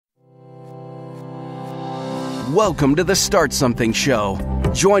Welcome to the Start Something Show.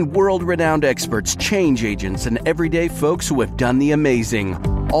 Join world-renowned experts, change agents, and everyday folks who have done the amazing.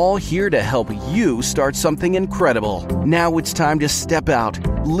 All here to help you start something incredible. Now it's time to step out,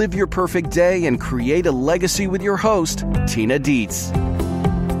 live your perfect day, and create a legacy with your host, Tina Dietz.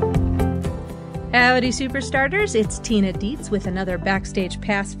 Howdy, Superstarters. It's Tina Dietz with another Backstage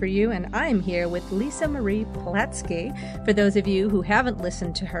Pass for you, and I'm here with Lisa Marie Platske. For those of you who haven't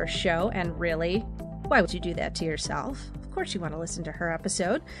listened to her show, and really, why would you do that to yourself? Of course you want to listen to her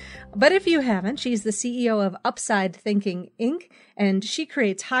episode. But if you haven't, she's the CEO of Upside Thinking, Inc., and she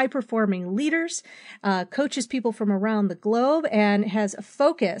creates high-performing leaders, coaches people from around the globe, and has a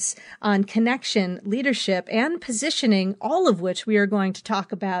focus on connection, leadership, and positioning, all of which we are going to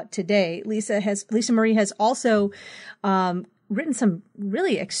talk about today. Lisa Marie has also written some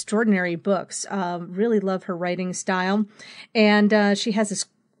really extraordinary books. Really love her writing style. And she has this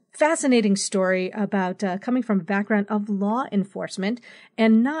fascinating story about coming from a background of law enforcement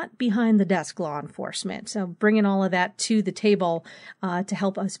and not behind the desk law enforcement. So bringing all of that to the table to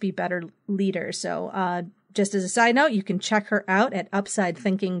help us be better leaders. So just as a side note, you can check her out at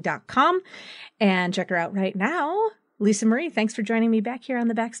upsidethinking.com and check her out right now. Lisa Marie, thanks for joining me back here on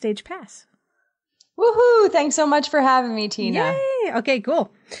the Backstage Pass. Woohoo! Thanks so much for having me, Tina. Yay! Okay,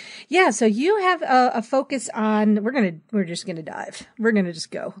 cool. Yeah, so you have a focus on, we're just gonna dive. We're gonna just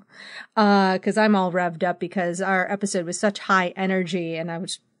go. Cause I'm all revved up because our episode was such high energy and I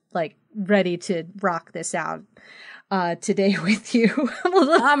was like ready to rock this out, today with you.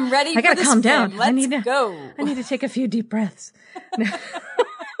 I'm ready I gotta for the calm spin. down. Let's go. I need to take a few deep breaths.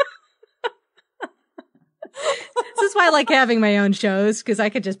 This is why I like having my own shows, because I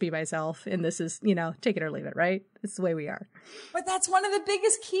could just be myself. And this is, take it or leave it, right? It's the way we are. But that's one of the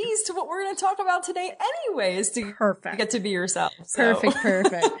biggest keys to what we're going to talk about today anyway, is to get to be yourself. So.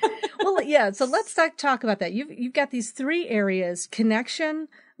 Perfect. Well, yeah. So let's talk about that. You've got these three areas: connection,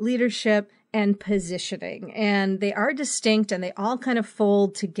 leadership, and positioning. And they are distinct and they all kind of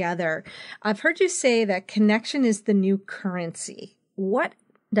fold together. I've heard you say that connection is the new currency. What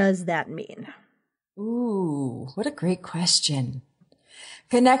does that mean? Ooh, what a great question.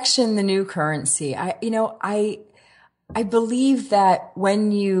 Connection, the new currency. I believe that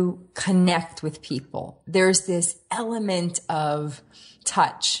when you connect with people, there's this element of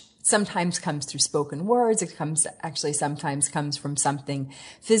touch. Sometimes comes through spoken words. It sometimes comes from something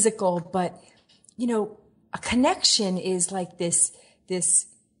physical, but, a connection is like this,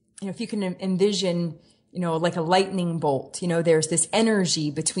 if you can envision, like a lightning bolt, there's this energy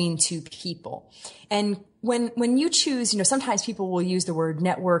between two people. And when you choose, sometimes people will use the word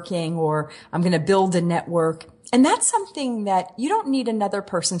networking or I'm going to build a network. And that's something that you don't need another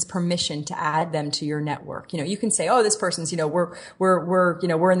person's permission to add them to your network. You can say, oh, this person's,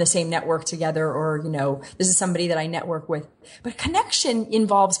 we're in the same network together, or, this is somebody that I network with. But connection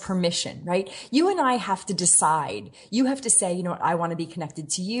involves permission, right? You and I have to decide. You have to say, I want to be connected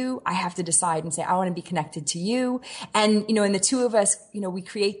to you. I have to decide and say, I want to be connected to you. And, and the two of us, we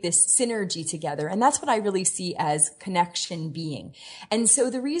create this synergy together. And that's what I really see as connection being. And so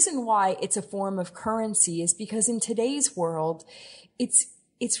the reason why it's a form of currency is because in today's world, it's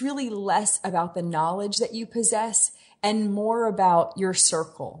really less about the knowledge that you possess and more about your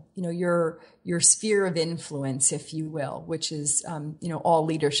circle, your sphere of influence, if you will, which is, all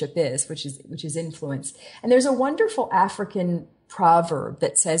leadership is, which is influence. And there's a wonderful African proverb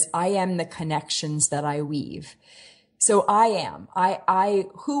that says, I am the connections that I weave. So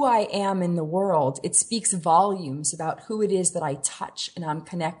who I am in the world, it speaks volumes about who it is that I touch and I'm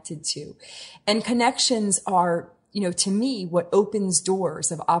connected to. And connections are, to me, what opens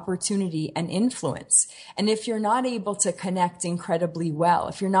doors of opportunity and influence. And if you're not able to connect incredibly well,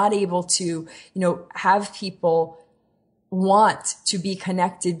 if you're not able to, have people want to be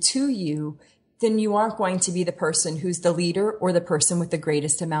connected to you, then you aren't going to be the person who's the leader or the person with the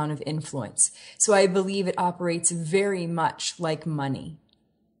greatest amount of influence. So I believe it operates very much like money.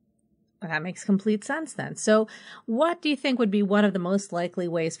 That makes complete sense then. So what do you think would be one of the most likely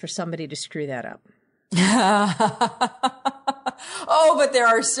ways for somebody to screw that up? Oh, but there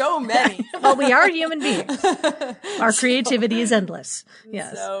are so many. Well, we are human beings. Our creativity is endless.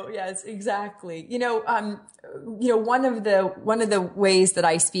 Yes. So yes, exactly. One of the ways that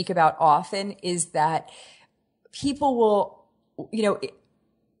I speak about often is that people will,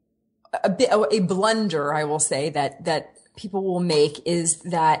 a blunder, I will say that people will make is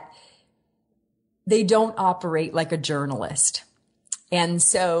that they don't operate like a journalist. And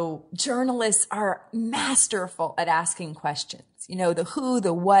so journalists are masterful at asking questions, the who,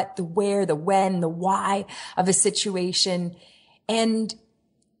 the what, the where, the when, the why of a situation. And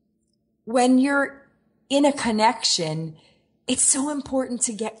when you're in a connection, it's so important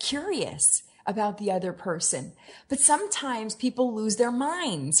to get curious about the other person. But sometimes people lose their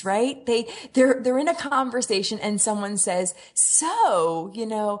minds, right? They're in a conversation and someone says, so,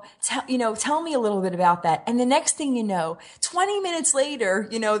 tell me a little bit about that. And the next thing you know, 20 minutes later,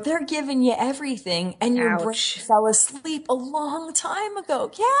 they're giving you everything and your brain fell asleep a long time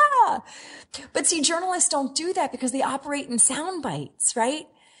ago. Yeah. But see, journalists don't do that because they operate in sound bites, right?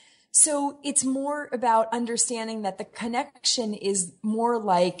 So it's more about understanding that the connection is more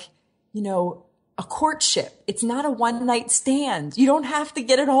like, a courtship. It's not a one night stand. You don't have to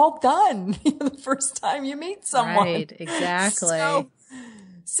get it all done the first time you meet someone. Right, exactly.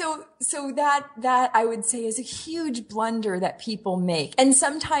 So that I would say is a huge blunder that people make, and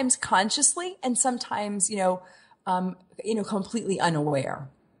sometimes consciously, and sometimes completely unaware.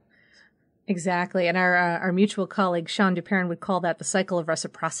 Exactly, and our mutual colleague Sean Duperrin would call that the cycle of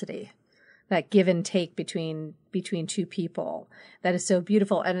reciprocity. That give and take between two people. That is so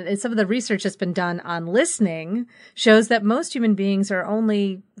beautiful. And some of the research that's been done on listening shows that most human beings are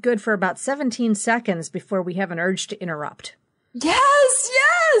only good for about 17 seconds before we have an urge to interrupt. Yes.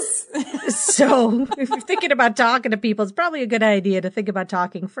 So if you're thinking about talking to people, it's probably a good idea to think about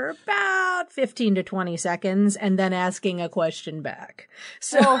talking for about 15 to 20 seconds and then asking a question back.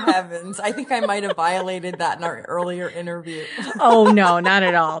 So, oh, heavens. I think I might have violated that in our earlier interview. Oh, no, not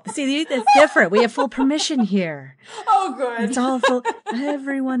at all. See, it's different. We have full permission here. Oh, good. It's all full.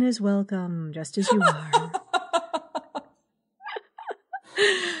 Everyone is welcome, just as you are.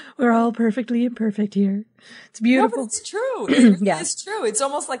 We're all perfectly imperfect here. It's beautiful. No, but it's true. It really Yeah. is true. It's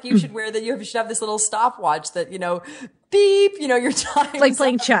almost like you should should have this little stopwatch that, beep, your time. Like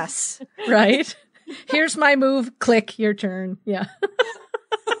playing chess, right? Here's my move. Click, your turn. Yeah.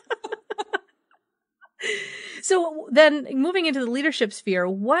 So then moving into the leadership sphere,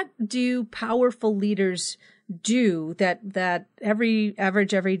 what do powerful leaders do that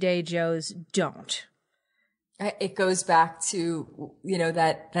everyday Joes don't? It goes back to,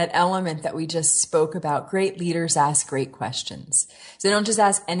 that element that we just spoke about. Great leaders ask great questions. So they don't just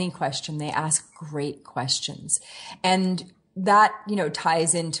ask any question, they ask great questions. And that,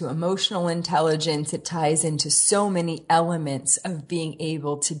 ties into emotional intelligence. It ties into so many elements of being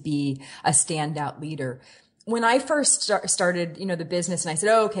able to be a standout leader. When I first started, the business, and I said,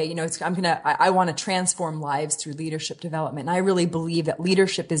 I want to transform lives through leadership development. And I really believe that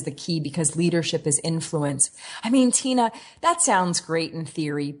leadership is the key because leadership is influence. I mean, Tina, that sounds great in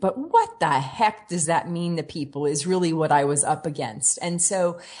theory, but what the heck does that mean to people is really what I was up against.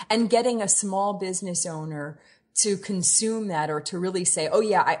 And getting a small business owner to consume that or to really say,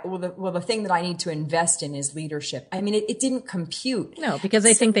 the thing that I need to invest in is leadership. I mean, it didn't compute. No, because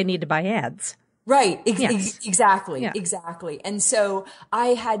they think they need to buy ads. Right. Yes. Exactly. Yeah. Exactly. And so I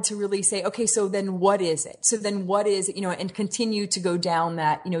had to really say, okay, so then what is it? So then what is it, and continue to go down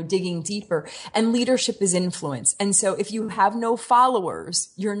that, digging deeper. And leadership is influence. And so if you have no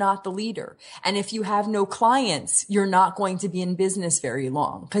followers, you're not the leader. And if you have no clients, you're not going to be in business very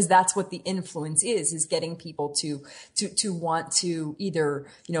long because that's what the influence is getting people to want to either,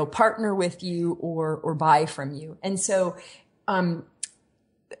 partner with you or buy from you. And so,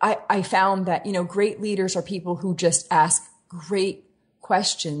 I found that, great leaders are people who just ask great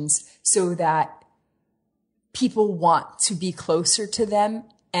questions so that people want to be closer to them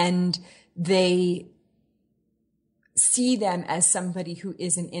and they see them as somebody who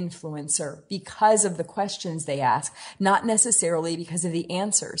is an influencer because of the questions they ask, not necessarily because of the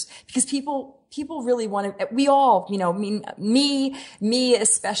answers, because people really want to, we all, me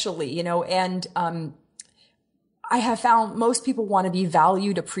especially, and, I have found most people want to be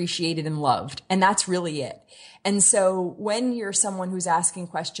valued, appreciated, and loved. And that's really it. And so when you're someone who's asking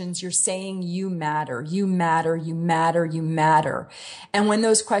questions, you're saying you matter, you matter, you matter, you matter. And when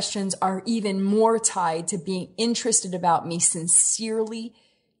those questions are even more tied to being interested about me sincerely,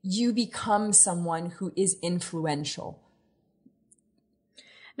 you become someone who is influential.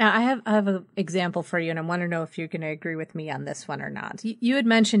 Now, I have an example for you, and I want to know if you're going to agree with me on this one or not. You had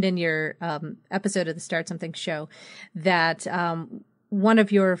mentioned in your episode of the Start Something show that one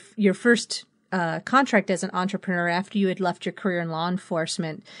of your first contract as an entrepreneur after you had left your career in law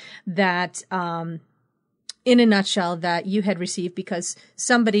enforcement, that in a nutshell, that you had received because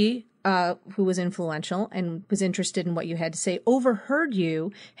somebody who was influential and was interested in what you had to say overheard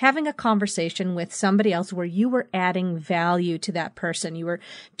you having a conversation with somebody else where you were adding value to that person. You were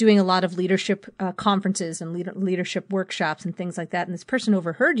doing a lot of leadership conferences and leadership workshops and things like that. And this person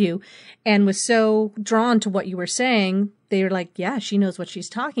overheard you and was so drawn to what you were saying. They were like, yeah, she knows what she's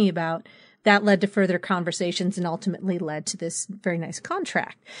talking about. That led to further conversations and ultimately led to this very nice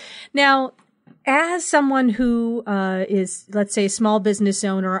contract. Now, As someone who is, let's say, small business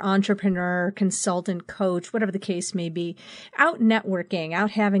owner, entrepreneur, consultant, coach, whatever the case may be, out networking,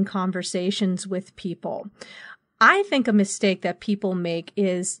 out having conversations with people, I think a mistake that people make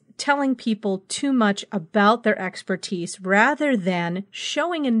is telling people too much about their expertise rather than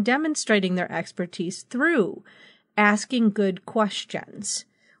showing and demonstrating their expertise through asking good questions.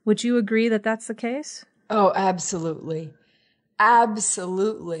 Would you agree that that's the case? Oh, absolutely.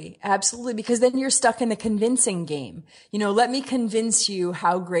 Absolutely. Absolutely. Because then you're stuck in the convincing game. Let me convince you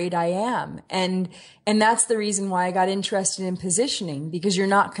how great I am. And that's the reason why I got interested in positioning, because you're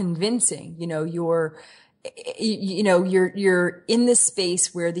not convincing. You're in this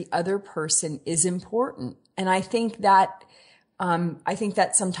space where the other person is important. And I think that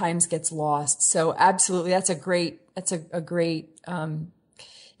sometimes gets lost. So absolutely. That's a great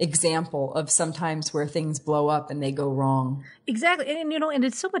example of sometimes where things blow up and they go wrong. Exactly. And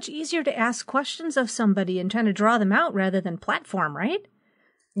it's so much easier to ask questions of somebody and trying to draw them out rather than platform, right?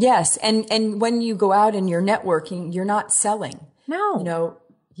 Yes. And when you go out and you're networking, you're not selling. No.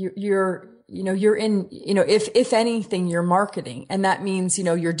 You're in, if anything, you're marketing. And that means,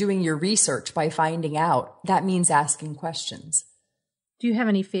 you're doing your research by finding out. That means asking questions. Do you have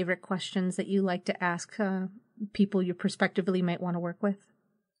any favorite questions that you like to ask people you prospectively might want to work with?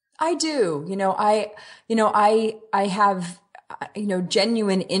 I do. I have,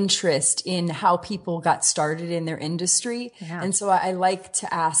 genuine interest in how people got started in their industry. Yeah. And so I like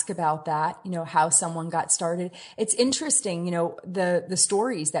to ask about that, how someone got started. It's interesting, the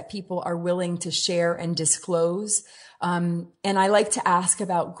stories that people are willing to share and disclose. And I like to ask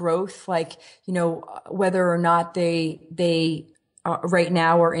about growth, like, whether or not they right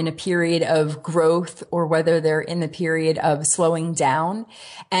now are in a period of growth or whether they're in the period of slowing down.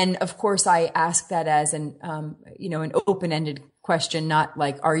 And of course, I ask that as an open-ended question, not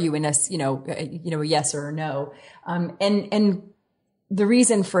like, are you in a yes or a no? And the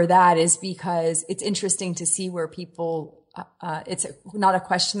reason for that is because it's interesting to see where people, it's not a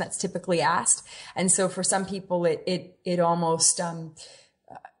question that's typically asked. And so for some people, it almost,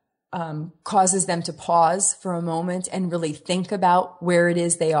 causes them to pause for a moment and really think about where it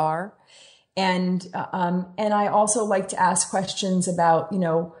is they are. And I also like to ask questions about,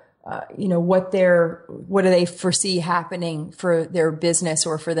 what do they foresee happening for their business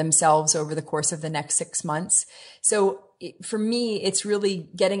or for themselves over the course of the next 6 months. So for me, it's really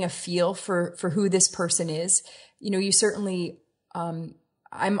getting a feel for who this person is. You certainly, I'm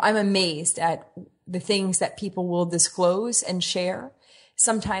amazed at the things that people will disclose and share,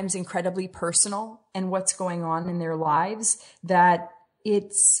 sometimes incredibly personal, and what's going on in their lives, that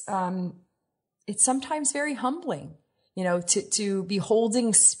it's sometimes very humbling, to be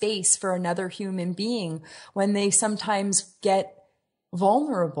holding space for another human being when they sometimes get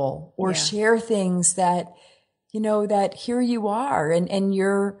vulnerable or share things that, that here you are and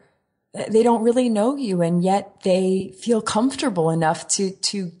they don't really know you, and yet they feel comfortable enough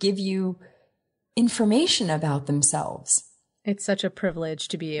to give you information about themselves. It's such a privilege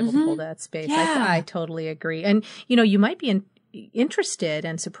to be able to hold that space. Yeah. I totally agree. And, you might be interested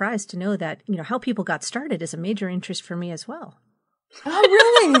and surprised to know that, how people got started is a major interest for me as well. Oh,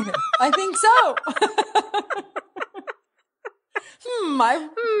 really? I think so.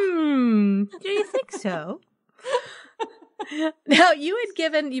 Do you think so? Now, you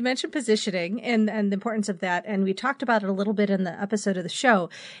mentioned positioning and the importance of that, and we talked about it a little bit in the episode of the show.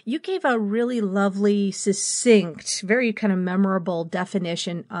 You gave a really lovely, succinct, very kind of memorable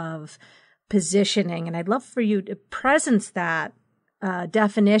definition of positioning, and I'd love for you to presence that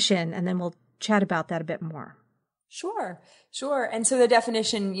definition, and then we'll chat about that a bit more. Sure. And so the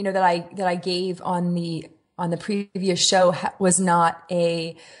definition, that I gave on the previous show was not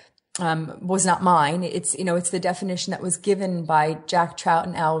mine. It's the definition that was given by Jack Trout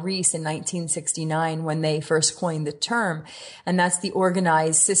and Al Reese in 1969 when they first coined the term. And that's the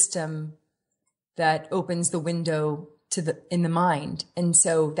organized system that opens the window in the mind. And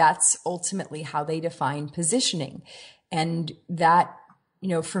so that's ultimately how they define positioning. And that,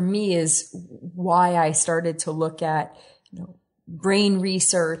 for me is why I started to look at, brain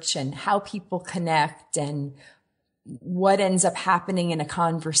research and how people connect and what ends up happening in a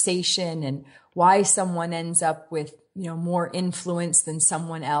conversation and why someone ends up with, more influence than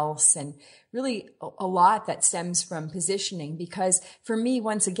someone else. And really a lot that stems from positioning, because for me,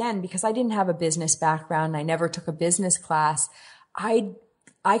 once again, because I didn't have a business background, I never took a business class. I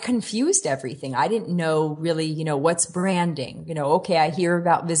I confused everything. I didn't know really, what's branding. Okay, I hear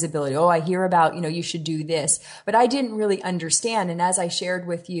about visibility. Oh, I hear about, you should do this, but I didn't really understand. And as I shared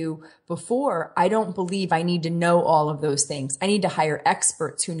with you before, I don't believe I need to know all of those things. I need to hire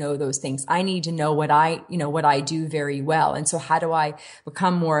experts who know those things. I need to know what I do very well. And so how do I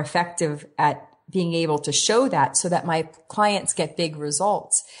become more effective at being able to show that so that my clients get big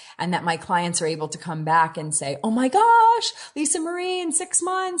results and that my clients are able to come back and say, oh my gosh, Lisa Marie, in 6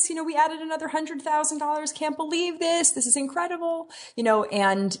 months, we added another $100,000. Can't believe this. This is incredible.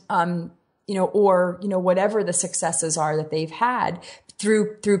 Or whatever the successes are that they've had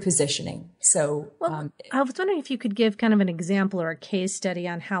through positioning. So, I was wondering if you could give kind of an example or a case study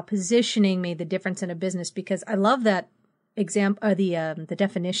on how positioning made the difference in a business, because I love that example, the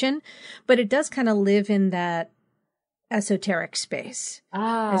definition, but it does kind of live in that esoteric space.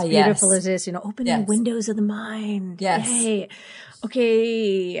 As beautiful as this, opening windows of the mind. Yes. Hey,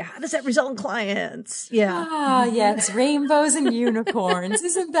 okay, how does that result in clients? Yeah. Yes. Rainbows and unicorns.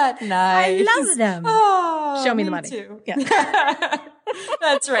 Isn't that nice? I love them. Oh, show me the money. Too. Yeah.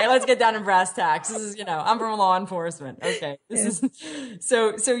 That's right. Let's get down to brass tacks. This is, I'm from law enforcement. Okay. This is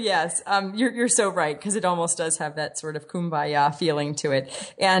so yes. You're so right, because it almost does have that sort of kumbaya feeling to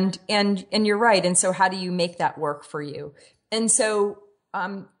it. And you're right. And so how do you make that work for you? And so,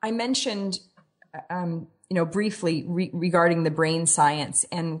 I mentioned, briefly regarding the brain science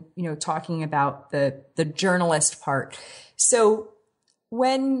and, talking about the journalist part. So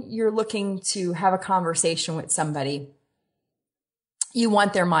when you're looking to have a conversation with somebody, you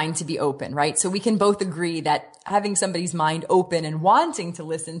want their mind to be open, right? So we can both agree that having somebody's mind open and wanting to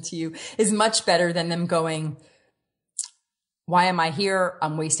listen to you is much better than them going, why am I here?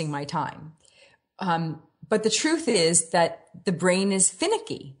 I'm wasting my time. But the truth is that the brain is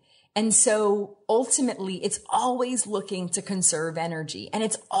finicky. And so ultimately it's always looking to conserve energy, and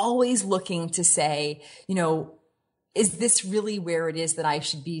it's always looking to say, is this really where it is that I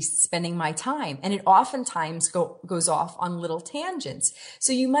should be spending my time? And it oftentimes goes off on little tangents.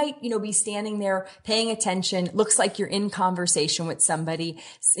 So you might, be standing there paying attention. Looks like you're in conversation with somebody.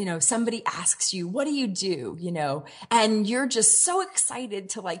 Somebody asks you, what do you do? And you're just so excited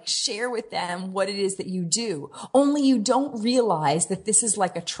to share with them what it is that you do. Only you don't realize that this is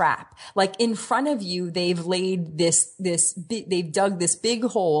like a trap. Like in front of you, they've laid they've dug this big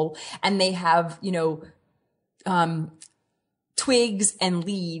hole, and they have, twigs and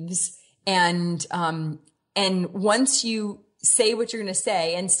leaves. And once you say what you're going to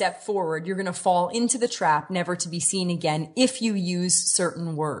say and step forward, you're going to fall into the trap, never to be seen again, if you use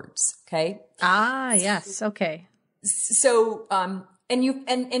certain words. Okay. Yes. Okay. So, and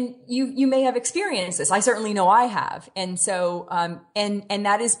you may have experienced this. I certainly know I have. And so, and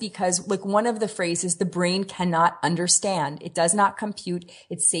that is because one of the phrases the brain cannot understand, it does not compute,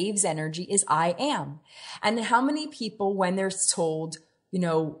 it saves energy, is I am. And how many people, when they're told,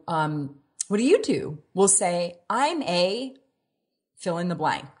 what do you do? Will say, I'm a fill in the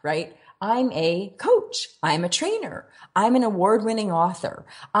blank, right? I'm a coach. I'm a trainer. I'm an award-winning author.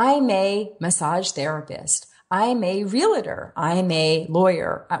 I'm a massage therapist. I'm a realtor. I'm a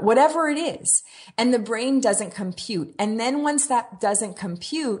lawyer, whatever it is. And the brain doesn't compute. And then once that doesn't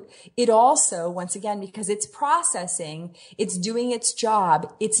compute, it also, once again, because it's processing, it's doing its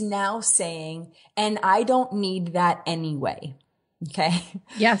job, it's now saying, and I don't need that anyway. Okay.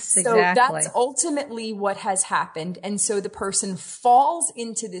 Yes, exactly. So that's ultimately what has happened. And so the person falls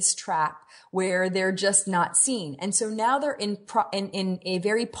into this trap where they're just not seen. And so now they're in a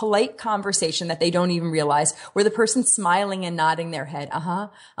very polite conversation that they don't even realize, where the person's smiling and nodding their head.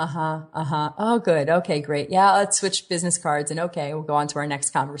 Oh, good. Okay, great. Yeah, let's switch business cards, and okay, we'll go on to our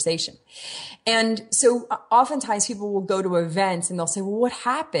next conversation. And so oftentimes people will go to events and they'll say, well, what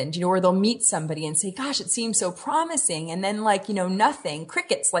happened? Or they'll meet somebody and say, gosh, it seems so promising. And then nothing,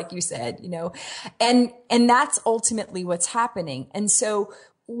 crickets, like you said, and that's ultimately what's happening. And so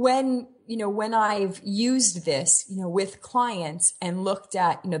when I've used this, with clients and looked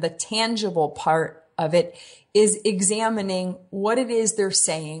at, the tangible part of it, is examining what it is they're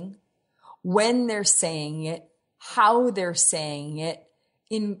saying, when they're saying it, how they're saying it,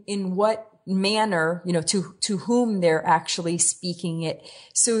 in what manner, to whom they're actually speaking it,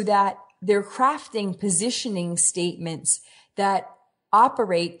 so that they're crafting positioning statements that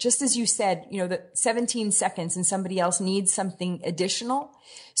operate, just as you said, the 17 seconds and somebody else needs something additional.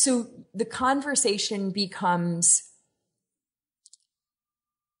 So the conversation becomes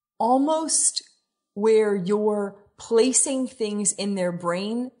almost where you're placing things in their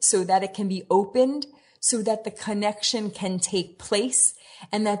brain so that it can be opened so that the connection can take place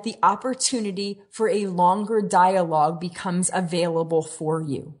and that the opportunity for a longer dialogue becomes available for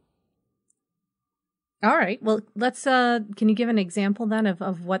you. All right. Well, let's, can you give an example then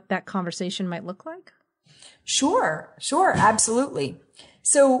of what that conversation might look like? Sure, absolutely.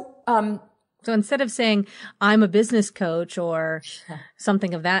 So instead of saying, I'm a business coach or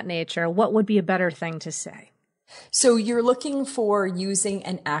something of that nature, what would be a better thing to say? So you're looking for using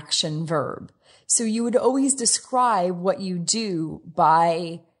an action verb. So you would always describe what you do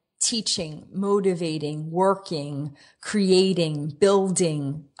by teaching, motivating, working, creating,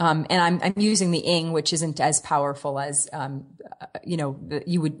 building. And I'm using the ing, which isn't as powerful as,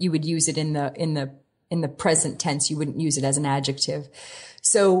 you would use it in the present tense. You wouldn't use it as an adjective.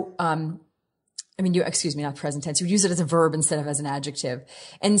 So, not present tense. You would use it as a verb instead of as an adjective.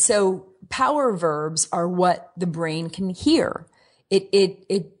 And so power verbs are what the brain can hear.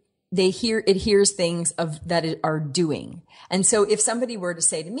 It hears things that are doing. And so if somebody were to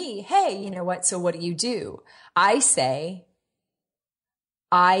say to me, hey, you know what? So what do you do? I'll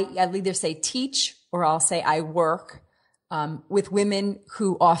either say teach or I'll say I work, with women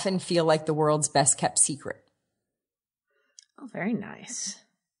who often feel like the world's best kept secret. Oh, very nice.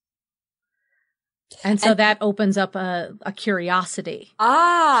 And so that opens up a curiosity.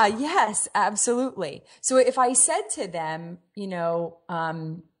 Ah, yes, absolutely. So if I said to them,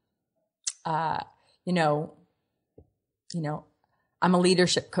 I'm a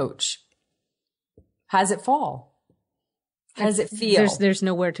leadership coach. How does it fall? How does it feel? There's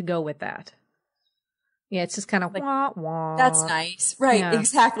nowhere to go with that. Yeah, it's just kind of like, wah, wah. That's nice. Right, yeah.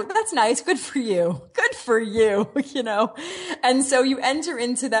 Exactly. That's nice. Good for you. Good for you, And so you enter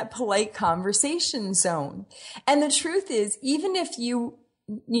into that polite conversation zone. And the truth is, even if you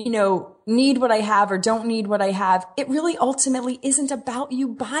need what I have or don't need what I have, it really ultimately isn't about you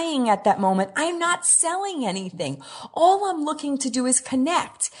buying at that moment. I'm not selling anything. All I'm looking to do is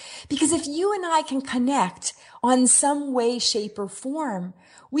connect. Because if you and I can connect on some way, shape, or form,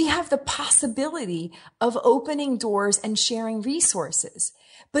 we have the possibility of opening doors and sharing resources.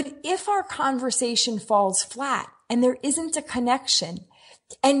 But if our conversation falls flat and there isn't a connection,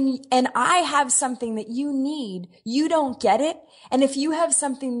 and I have something that you need, you don't get it. And if you have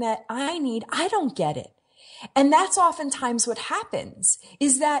something that I need, I don't get it. And that's oftentimes what happens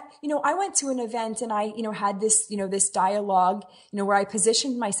is that, I went to an event and I, had this, this dialogue, where I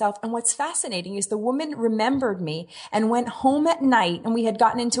positioned myself. And what's fascinating is the woman remembered me and went home at night, and we had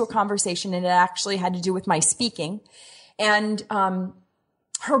gotten into a conversation, and it actually had to do with my speaking. And,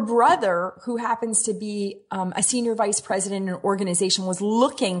 her brother, who happens to be a senior vice president in an organization, was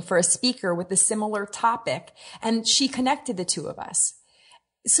looking for a speaker with a similar topic, and she connected the two of us.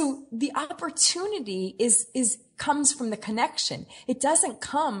 So the opportunity comes from the connection. It doesn't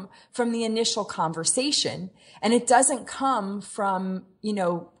come from the initial conversation, and it doesn't come from,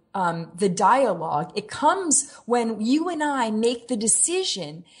 the dialogue. It comes when you and I make the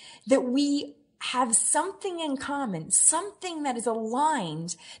decision that we have something in common, something that is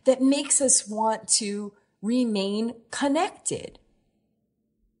aligned that makes us want to remain connected.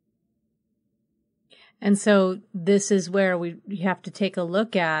 And so this is where we have to take a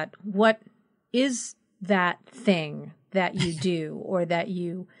look at what is that thing that you do or that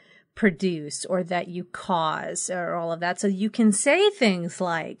you produce or that you cause or all of that. So you can say things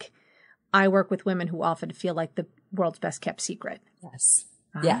like, I work with women who often feel like the world's best kept secret. Yes.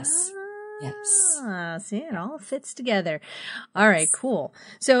 Yes. Yes. See, it all fits together. All right, cool.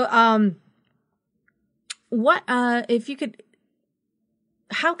 So,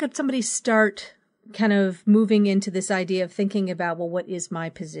 how could somebody start kind of moving into this idea of thinking about, well, what is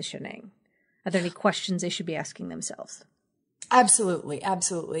my positioning? Are there any questions they should be asking themselves? Absolutely.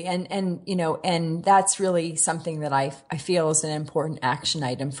 Absolutely. And that's really something that I feel is an important action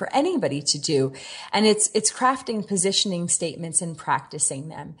item for anybody to do. And it's crafting positioning statements and practicing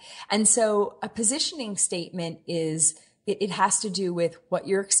them. And so a positioning statement it has to do with what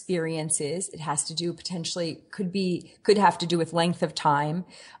your experience is. It has to do could have to do with length of time.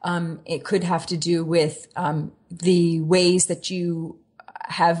 It could have to do with, the ways that you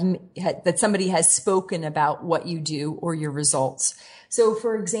that somebody has spoken about what you do or your results. So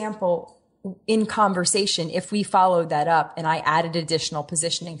for example, in conversation, if we followed that up and I added additional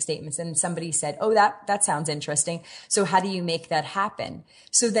positioning statements and somebody said, oh, that sounds interesting. So how do you make that happen?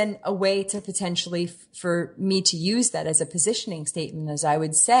 So then a way to potentially for me to use that as a positioning statement is I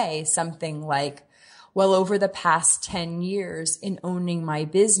would say something like, well, over the past 10 years in owning my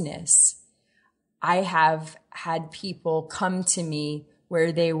business, I have had people come to me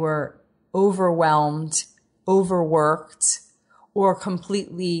where they were overwhelmed, overworked, or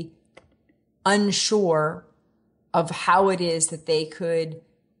completely unsure of how it is that they could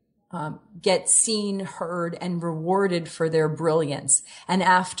get seen, heard, and rewarded for their brilliance. And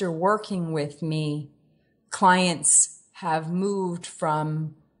after working with me, clients have moved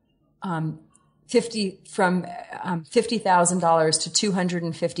from $50,000 to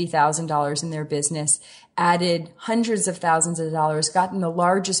 $250,000 in their business, added hundreds of thousands of dollars, gotten the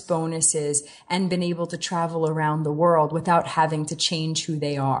largest bonuses, and been able to travel around the world without having to change who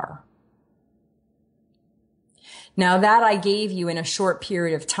they are. Now that I gave you in a short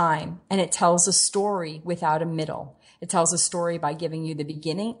period of time, and it tells a story without a middle. It tells a story by giving you the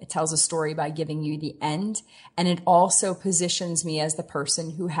beginning. It tells a story by giving you the end. And it also positions me as the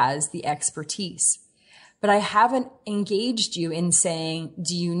person who has the expertise. But I haven't engaged you in saying,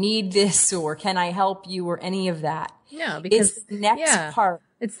 do you need this, or can I help you, or any of that. No, because it's the next part.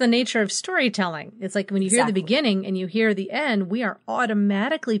 It's the nature of storytelling. It's like when you hear the beginning and you hear the end, we are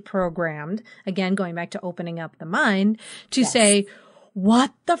automatically programmed, again, going back to opening up the mind, to say,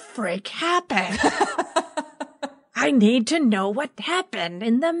 what the frick happened? I need to know what happened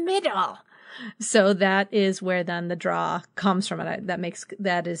in the middle. So that is where then the draw comes from. And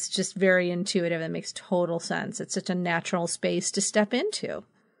that is just very intuitive. It makes total sense. It's such a natural space to step into.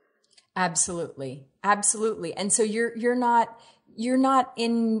 Absolutely. Absolutely. And so you're not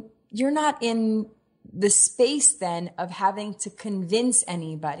in the space then of having to convince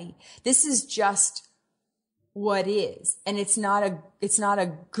anybody. This is just what is. And it's not a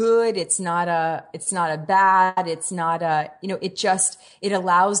good, it's not a bad, it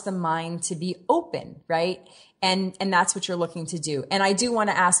allows the mind to be open, right? And that's what you're looking to do. And I do want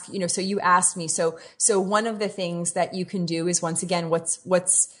to ask, so you asked me, so one of the things that you can do is, once again,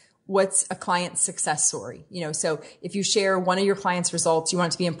 what's a client's success story? So if you share one of your client's results, you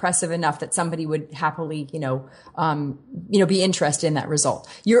want it to be impressive enough that somebody would happily, be interested in that result.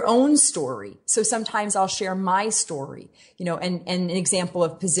 Your own story. So sometimes I'll share my story, and an example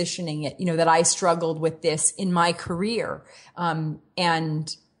of positioning it, that I struggled with this in my career.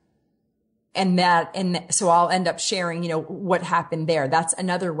 So I'll end up sharing, what happened there. That's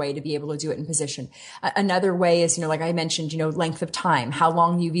another way to be able to do it in position. Another way is, like I mentioned, length of time, how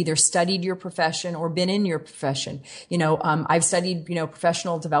long you've either studied your profession or been in your profession. I've studied,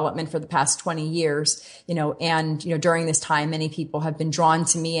 professional development for the past 20 years, and, during this time, many people have been drawn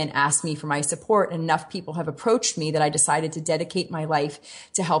to me and asked me for my support. And enough people have approached me that I decided to dedicate my life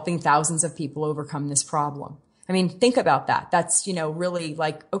to helping thousands of people overcome this problem. I mean, think about that. That's, really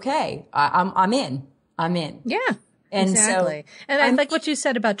like, okay, I'm in. Yeah, and exactly. So and I like what you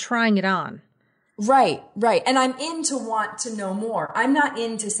said about trying it on. Right. And I'm in to want to know more. I'm not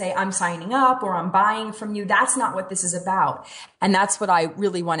in to say I'm signing up or I'm buying from you. That's not what this is about. And that's what I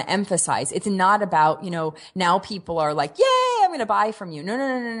really want to emphasize. It's not about, now people are like, yay, I'm going to buy from you.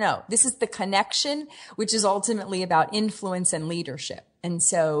 No. This is the connection, which is ultimately about influence and leadership. And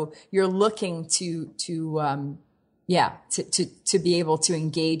so you're looking to be able to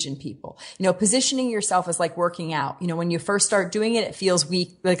engage in people. Positioning yourself is like working out. When you first start doing it, it feels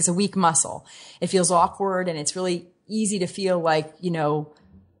weak, like it's a weak muscle. It feels awkward, and it's really easy to feel like,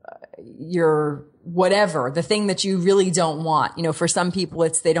 you're whatever, the thing that you really don't want. For some people,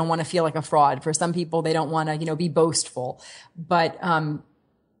 they don't want to feel like a fraud. For some people, they don't want to, be boastful. But, and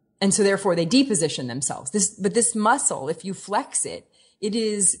so therefore they deposition themselves. But this muscle, if you flex it, it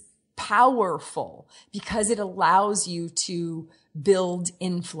is powerful because it allows you to build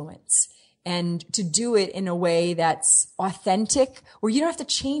influence and to do it in a way that's authentic, where you don't have to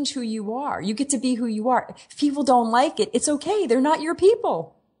change who you are. You get to be who you are. If people don't like it, it's okay. They're not your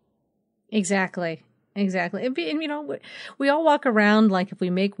people. Exactly. And, we all walk around like if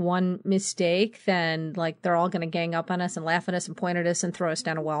we make one mistake, then like they're all going to gang up on us and laugh at us and point at us and throw us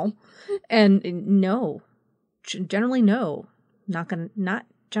down a well. And generally no. Not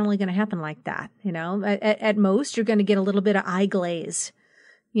generally going to happen like that. At most you're going to get a little bit of eye glaze,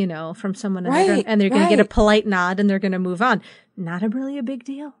 from someone, and they're going to get a polite nod and they're going to move on. Not really a big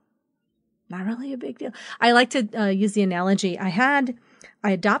deal. I like to use the analogy. I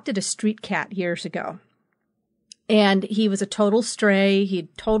adopted a street cat years ago, and he was a total stray.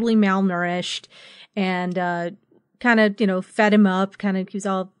 He'd totally malnourished, and kind of, fed him up.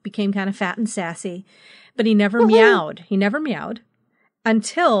 Became kind of fat and sassy. But he never meowed.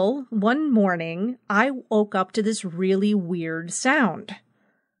 Until one morning, I woke up to this really weird sound.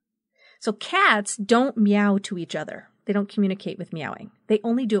 So cats don't meow to each other. They don't communicate with meowing. They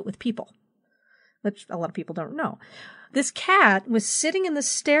only do it with people, which a lot of people don't know. This cat was sitting in the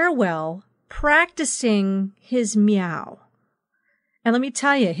stairwell practicing his meow. And let me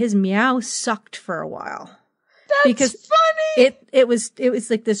tell you, his meow sucked for a while. because funny. It was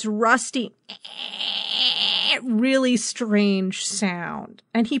like this rusty, really strange sound.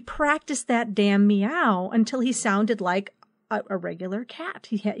 And he practiced that damn meow until he sounded like a regular cat.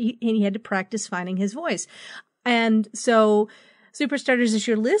 He had to practice finding his voice. And so, Superstarters, as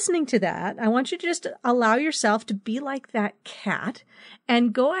you're listening to that, I want you to just allow yourself to be like that cat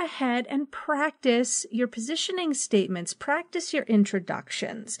and go ahead and practice your positioning statements, practice your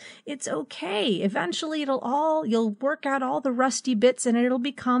introductions. It's okay. Eventually you'll work out all the rusty bits and it'll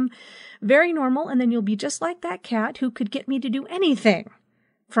become very normal. And then you'll be just like that cat who could get me to do anything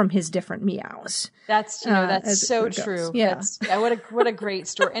from his different meows. That's, that's so true. Yeah. What a great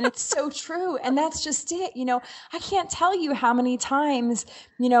story. And it's so true. And that's just it. I can't tell you how many times,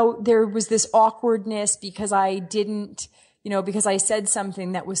 there was this awkwardness because I didn't, because I said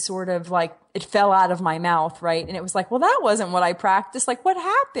something that was sort of like, it fell out of my mouth, right? And it was like, well, that wasn't what I practiced. Like, what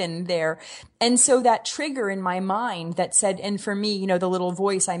happened there? And so that trigger in my mind that said, and for me, the little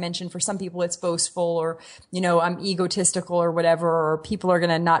voice I mentioned, for some people it's boastful or, I'm egotistical or whatever, or people are going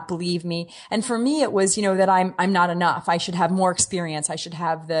to not believe me. And for me, it was, that I'm not enough. I should have more experience. I should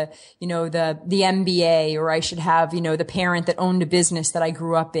have the MBA, or I should have, the parent that owned a business that I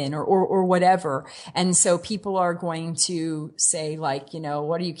grew up in, or whatever. And so people are going to say like,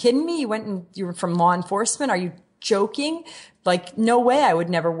 what, are you kidding me? You were from law enforcement. Are you joking? Like, no way, I would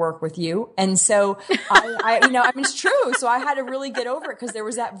never work with you. And so it's true. So I had to really get over it because there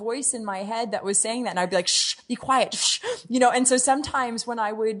was that voice in my head that was saying that. And I'd be like, shh, be quiet, shh, and so sometimes when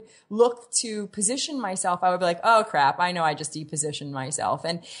I would look to position myself, I would be like, oh crap, I know I just depositioned myself.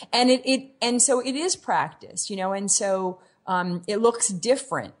 And so it is practice, and so, it looks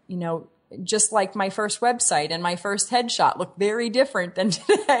different, just like my first website and my first headshot look very different than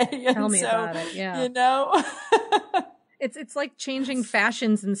today. Tell me about it. Yeah. It's like changing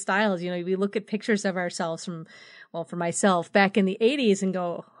fashions and styles. We look at pictures of ourselves for myself back in the 80s and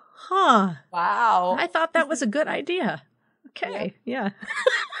go, wow, I thought that was a good idea. Okay. Yeah.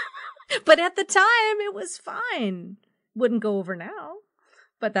 But at the time it was fine. Wouldn't go over now.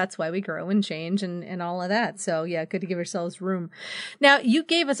 But that's why we grow and change and all of that. So yeah, good to give ourselves room. Now, you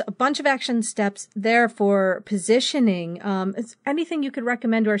gave us a bunch of action steps there for positioning. Is anything you could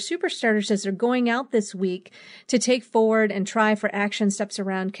recommend to our superstarters as they're going out this week to take forward and try for action steps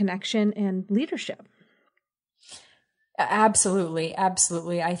around connection and leadership? Absolutely.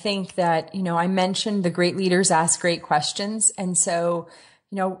 Absolutely. I think that, I mentioned the great leaders ask great questions. And so,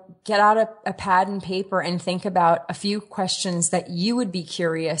 get out a pad and paper and think about a few questions that you would be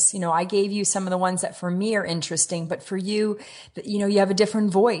curious. I gave you some of the ones that for me are interesting, but for you, you have a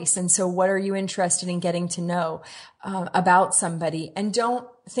different voice. And so what are you interested in getting to know about somebody? And don't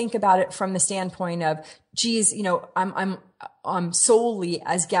think about it from the standpoint of, geez, I'm solely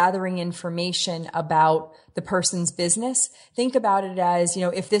as gathering information about the person's business. Think about it as,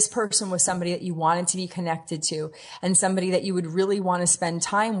 if this person was somebody that you wanted to be connected to and somebody that you would really want to spend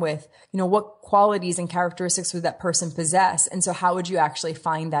time with, what qualities and characteristics would that person possess? And so how would you actually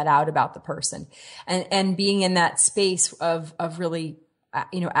find that out about the person? And being in that space of really,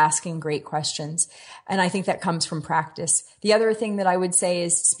 asking great questions. And I think that comes from practice. The other thing that I would say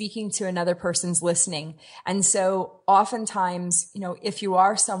is speaking to another person's listening. And so oftentimes, if you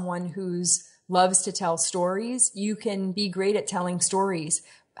are someone who's loves to tell stories, you can be great at telling stories.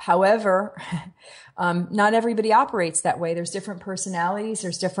 However, not everybody operates that way. There's different personalities.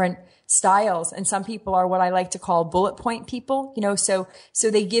 There's different styles. And some people are what I like to call bullet point people, so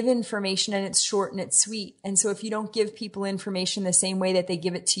they give information and it's short and it's sweet. And so if you don't give people information the same way that they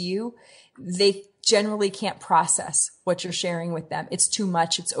give it to you, they generally can't process what you're sharing with them. It's too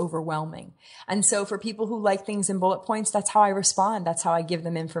much. It's overwhelming. And so for people who like things in bullet points, that's how I respond. That's how I give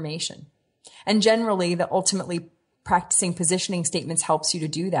them information. And generally, ultimately practicing positioning statements helps you to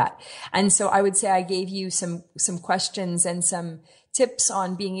do that. And so I would say I gave you some questions and some tips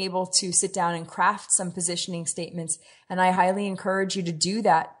on being able to sit down and craft some positioning statements. And I highly encourage you to do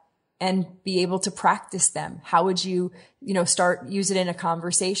that and be able to practice them. How would you, use it in a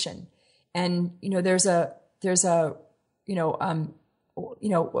conversation? And, there's a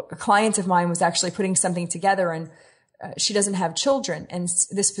client of mine was actually putting something together and she doesn't have children. And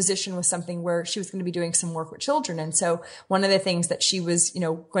this position was something where she was going to be doing some work with children. And so one of the things that she was,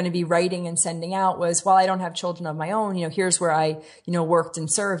 going to be writing and sending out was, well, I don't have children of my own. Here's where I, worked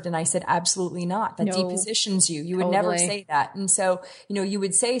and served. And I said, absolutely not. That depositions you. You would never say that. And so, you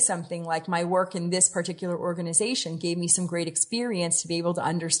would say something like, my work in this particular organization gave me some great experience to be able to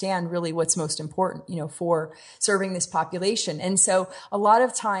understand really what's most important, for serving this population. And so a lot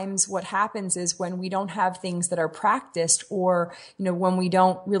of times what happens is when we don't have things that are practical, practiced, or, when we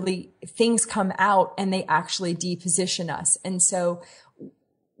don't really, things come out and they actually deposition us. And so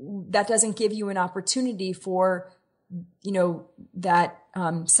that doesn't give you an opportunity for, that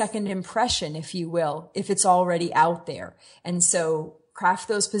second impression, if you will, if it's already out there. And so craft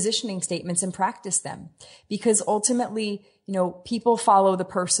those positioning statements and practice them, because ultimately, people follow the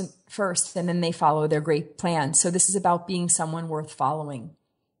person first and then they follow their great plan. So this is about being someone worth following.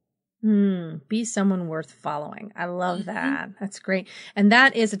 Be someone worth following. I love that. That's great. And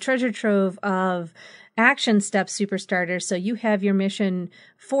that is a treasure trove of action steps, Superstarters. So you have your mission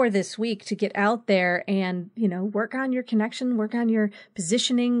for this week to get out there and, work on your connection, work on your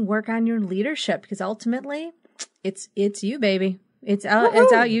positioning, work on your leadership, because ultimately it's you, baby. It's out,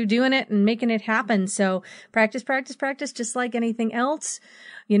 It's out you doing it and making it happen. So practice, just like anything else.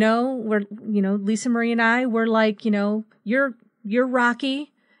 Lisa Marie and I, we're like, you're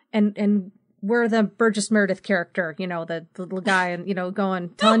Rocky and we're the Burgess Meredith character, the little guy and,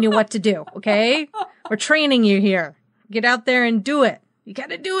 telling you what to do. Okay. We're training you here. Get out there and do it. You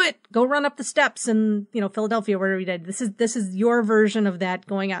got to do it. Go run up the steps in, Philadelphia, wherever you did. This is your version of that,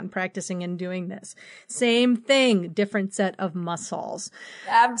 going out and practicing and doing this. Same thing, different set of muscles.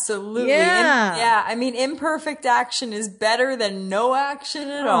 Absolutely. Yeah. Imperfect action is better than no action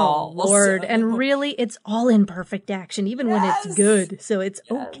at all. Lord. So. And really, it's all imperfect action, even when it's good. So it's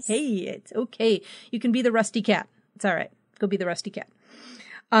okay. It's okay. You can be the rusty cat. It's all right. Go be the rusty cat.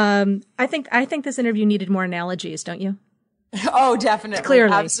 I think this interview needed more analogies, don't you? Oh, definitely.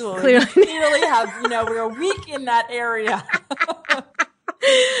 Clearly. Absolutely. We clearly have, we're weak in that area.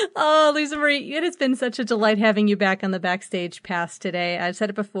 Oh, Lisa Marie, it has been such a delight having you back on the Backstage Pass today. I've said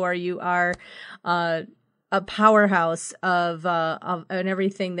it before, you are a powerhouse of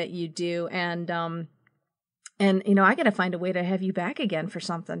everything that you do. And I got to find a way to have you back again for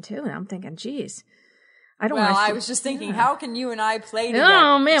something too. And I'm thinking, geez. I was just thinking, how can you and I play together?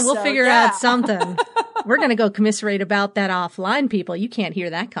 Oh, man, we'll figure out something. We're going to go commiserate about that offline, people. You can't hear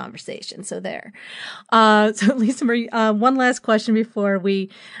that conversation. So there. So Lisa Marie, one last question before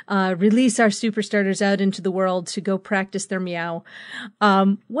we release our Superstarters out into the world to go practice their meow.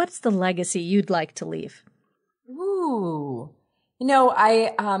 What's the legacy you'd like to leave? Ooh.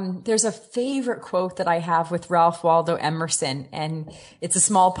 There's a favorite quote that I have with Ralph Waldo Emerson, and it's a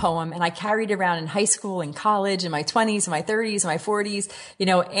small poem, and I carried it around in high school and college, in my 20s, in my 30s, in my 40s,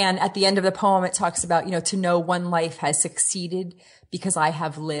 and at the end of the poem, it talks about, to know one life has succeeded because I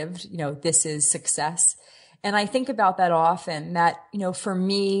have lived, this is success. And I think about that often, that, for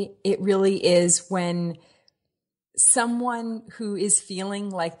me, it really is when someone who is feeling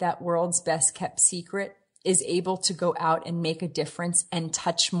like that world's best kept secret is able to go out and make a difference and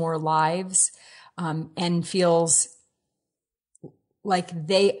touch more lives, and feels like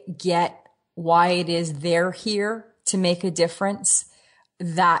they get why it is they're here to make a difference.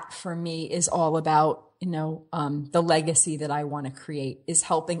 That for me is all about, the legacy that I want to create, is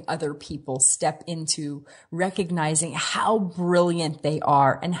helping other people step into recognizing how brilliant they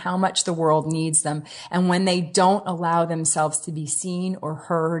are and how much the world needs them. And when they don't allow themselves to be seen or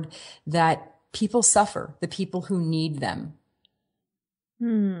heard, that people suffer, the people who need them.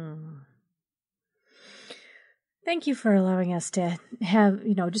 Thank you for allowing us to have,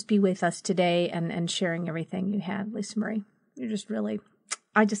 just be with us today and sharing everything you had, Lisa Marie. You're just really,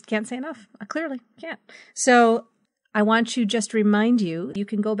 I just can't say enough. I clearly can't. So I want to just remind you, you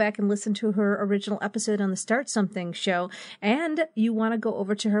can go back and listen to her original episode on the Start Something show, and you want to go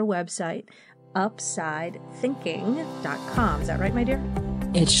over to her website, upsidethinking.com. Is that right, my dear?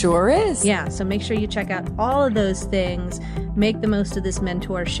 It sure is. Yeah, so make sure you check out all of those things, make the most of this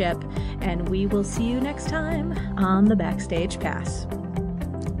mentorship, and we will see you next time on the Backstage Pass.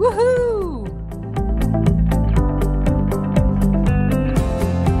 Woohoo!